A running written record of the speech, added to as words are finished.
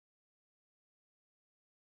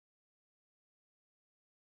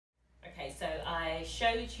I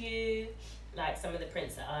showed you like some of the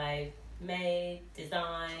prints that I made,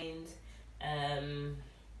 designed,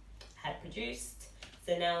 had produced.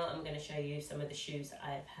 So now I'm going to show you some of the shoes that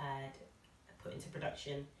I've had put into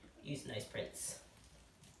production using those prints.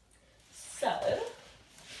 So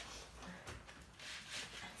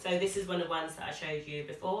this is one of the ones that I showed you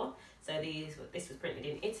before. So this was printed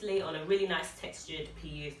in Italy on a really nice textured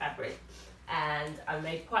PU fabric, and I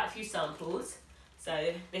made quite a few samples.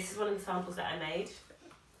 So this is one of the samples that I made.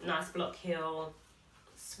 Nice block heel,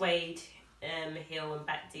 suede heel and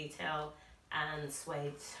back detail, and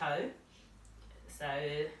suede toe. So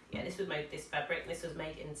yeah, this was made with this fabric. This was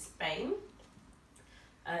made in Spain.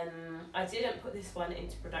 I didn't put this one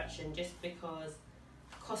into production just because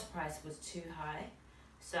cost price was too high.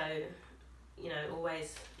 So, you know,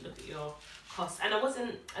 always look at your costs. And I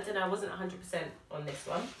wasn't 100% on this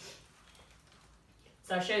one.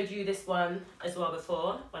 So I showed you this one as well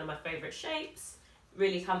before, one of my favourite shapes,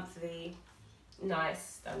 really comfy,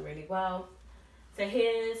 nice, done really well. So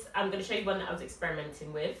I'm going to show you one that I was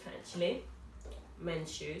experimenting with actually,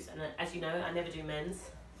 men's shoes. And as you know, I never do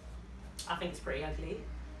men's. I think it's pretty ugly,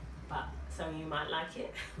 but some of you might like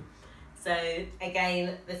it. So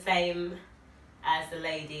again, the same as the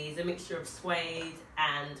ladies, a mixture of suede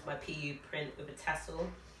and my PU print with a tassel.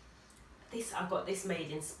 I got this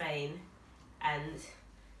made in Spain, and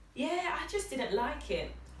yeah, I just didn't like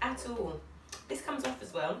it at all. This comes off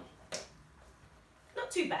as well.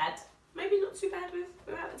 Not too bad. Maybe not too bad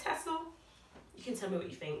without the tassel. You can tell me what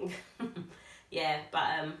you think. Yeah,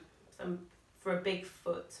 but for a big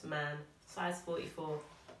foot man, size 44.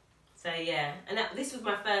 So yeah, and this was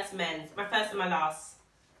my first and my last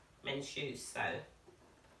men's shoes. So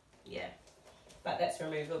yeah, but that's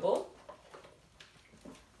removable.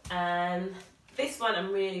 And this one,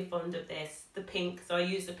 I'm really fond of this, the pink. So I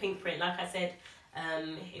use the pink print. Like I said,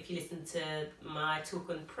 if you listen to my talk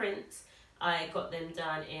on prints, I got them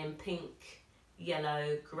done in pink,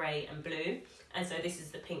 yellow, grey and blue. And so this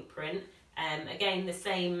is the pink print. Again, the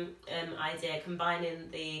same idea, combining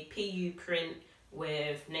the PU print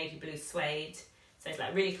with navy blue suede. So it's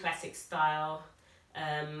like really classic style,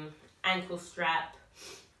 ankle strap,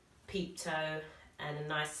 peep toe and a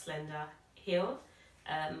nice slender heel.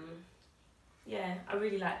 Yeah, I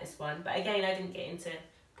really like this one, but again, I didn't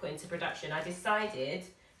put into production. I decided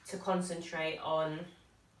to concentrate on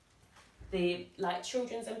the like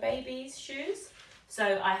children's and babies shoes.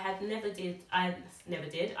 So I'd never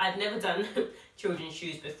done children's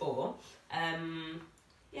shoes before.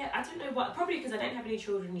 Yeah, I don't know what, probably because I don't have any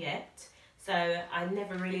children yet. So I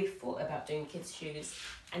never really thought about doing kids shoes.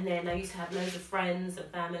 And then I used to have loads of friends and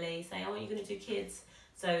family say, oh, are you going to do kids?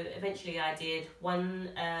 So eventually I did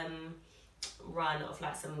one run of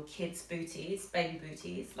like some kids booties, baby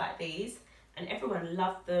booties like these, and everyone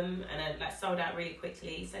loved them, and I like sold out really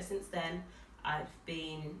quickly. So since then I've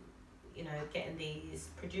been, you know, getting these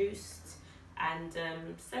produced and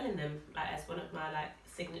selling them like as one of my like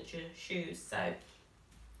signature shoes. So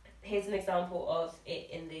here's an example of it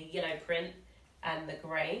in the yellow print and the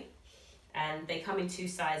grey, and they come in 2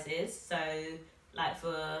 sizes. So like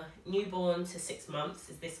for newborn to 6 months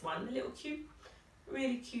is this one, the little cute,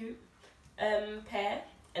 really cute pair,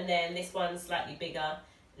 and then this one's slightly bigger.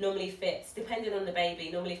 Normally fits, depending on the baby,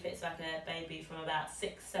 normally fits like a baby from about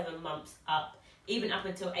 6-7 months up, even up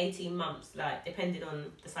until 18 months, like depending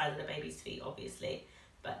on the size of the baby's feet obviously.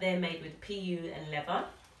 But they're made with PU and leather.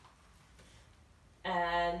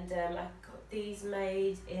 And I got these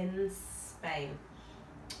made in Spain.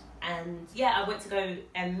 And yeah, I went to go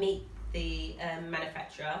and meet the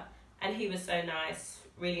manufacturer, and he was so nice,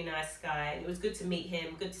 really nice guy. It was good to meet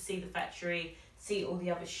him, good to see the factory, see all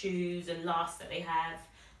the other shoes and lasts that they have,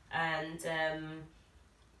 and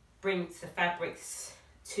bring the fabrics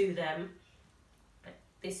to them.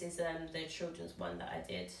 This is the children's one that I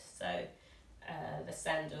did. So the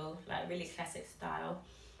sandal, like really classic style,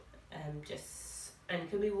 and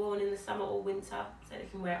can be worn in the summer or winter. So they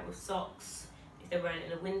can wear it with socks if they're wearing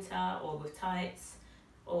it in the winter, or with tights,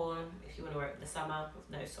 or if you want to wear it in the summer with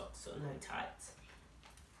no socks or no tights.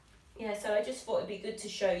 Yeah, so I just thought it'd be good to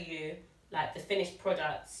show you like the finished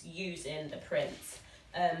products using the prints.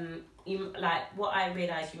 What I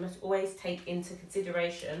realised, you must always take into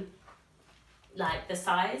consideration like the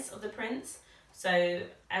size of the prints. So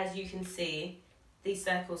as you can see, these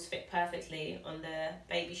circles fit perfectly on the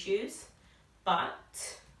baby shoes,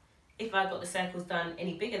 but if I got the circles done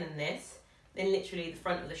any bigger than this, then literally the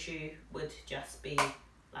front of the shoe would just be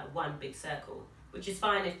like one big circle, which is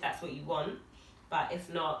fine if that's what you want. But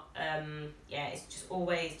if not, yeah, it's just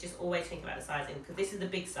always think about the sizing, because this is the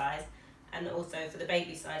big size, and also for the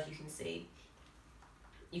baby size, you can see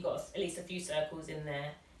you've got at least a few circles in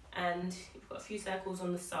there, and you've got a few circles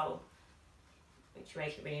on the sole, which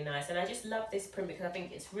make it really nice. And I just love this print because I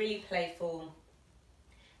think it's really playful,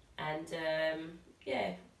 and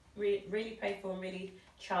yeah, really playful and really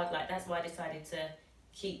childlike. That's why I decided to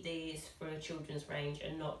keep these for a children's range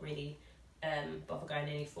and not really bother going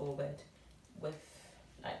any forward with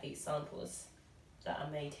like these samples that I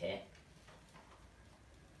made here.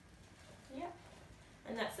 Yeah,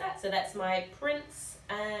 and that's that. So that's my prints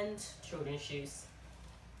and children's shoes.